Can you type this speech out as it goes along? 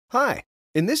Hi!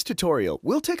 In this tutorial,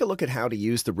 we'll take a look at how to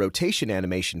use the rotation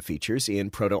animation features in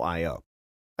Proto.io.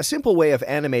 A simple way of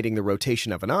animating the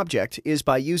rotation of an object is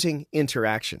by using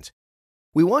interactions.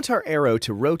 We want our arrow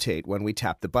to rotate when we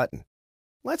tap the button.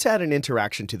 Let's add an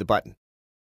interaction to the button.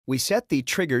 We set the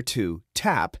trigger to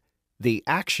tap, the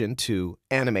action to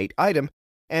animate item,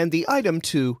 and the item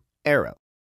to arrow.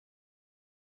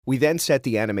 We then set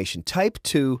the animation type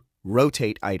to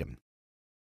rotate item.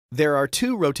 There are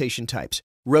two rotation types.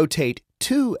 Rotate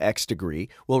to X degree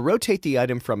will rotate the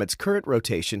item from its current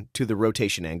rotation to the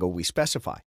rotation angle we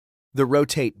specify. The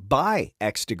rotate by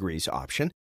X degrees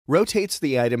option rotates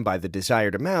the item by the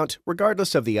desired amount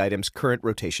regardless of the item's current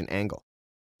rotation angle.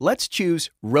 Let's choose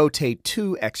rotate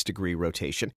to X degree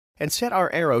rotation and set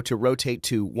our arrow to rotate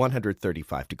to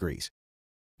 135 degrees.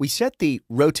 We set the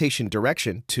rotation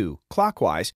direction to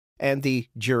clockwise and the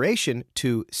duration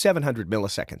to 700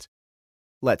 milliseconds.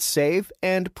 Let's save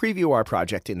and preview our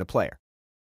project in the player.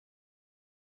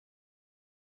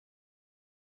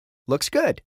 Looks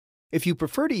good. If you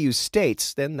prefer to use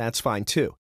states, then that's fine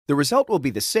too. The result will be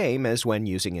the same as when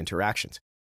using interactions.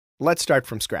 Let's start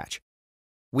from scratch.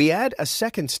 We add a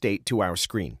second state to our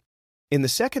screen. In the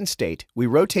second state, we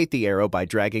rotate the arrow by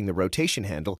dragging the rotation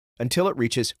handle until it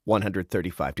reaches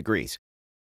 135 degrees.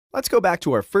 Let's go back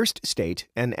to our first state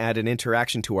and add an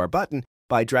interaction to our button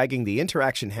by dragging the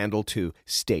interaction handle to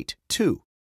State 2.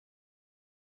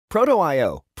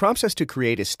 Proto.io prompts us to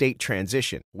create a state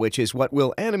transition, which is what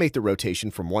will animate the rotation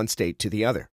from one state to the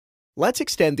other. Let's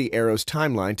extend the arrow's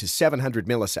timeline to 700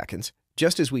 milliseconds,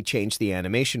 just as we changed the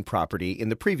animation property in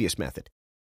the previous method.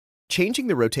 Changing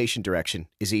the rotation direction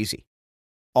is easy.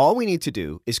 All we need to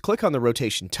do is click on the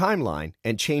rotation timeline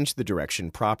and change the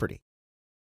direction property.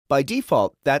 By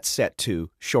default, that's set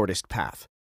to shortest path.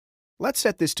 Let's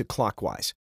set this to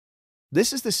clockwise.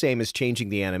 This is the same as changing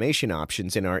the animation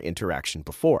options in our interaction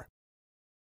before.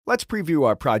 Let's preview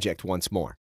our project once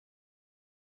more.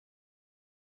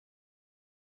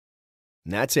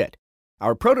 And that's it.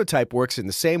 Our prototype works in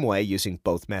the same way using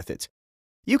both methods.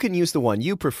 You can use the one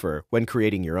you prefer when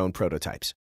creating your own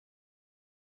prototypes.